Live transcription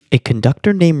A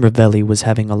conductor named Ravelli was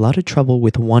having a lot of trouble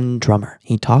with one drummer.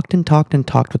 He talked and talked and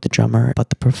talked with the drummer, but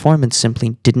the performance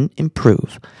simply didn't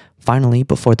improve. Finally,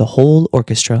 before the whole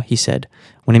orchestra, he said,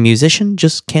 "When a musician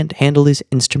just can't handle his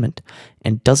instrument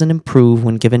and doesn't improve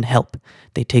when given help,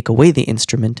 they take away the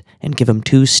instrument and give him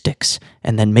 2 sticks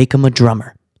and then make him a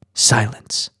drummer."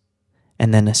 Silence.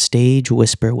 And then a stage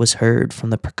whisper was heard from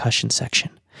the percussion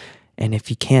section. "And if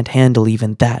he can't handle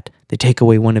even that, they take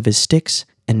away one of his sticks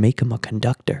and make him a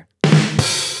conductor."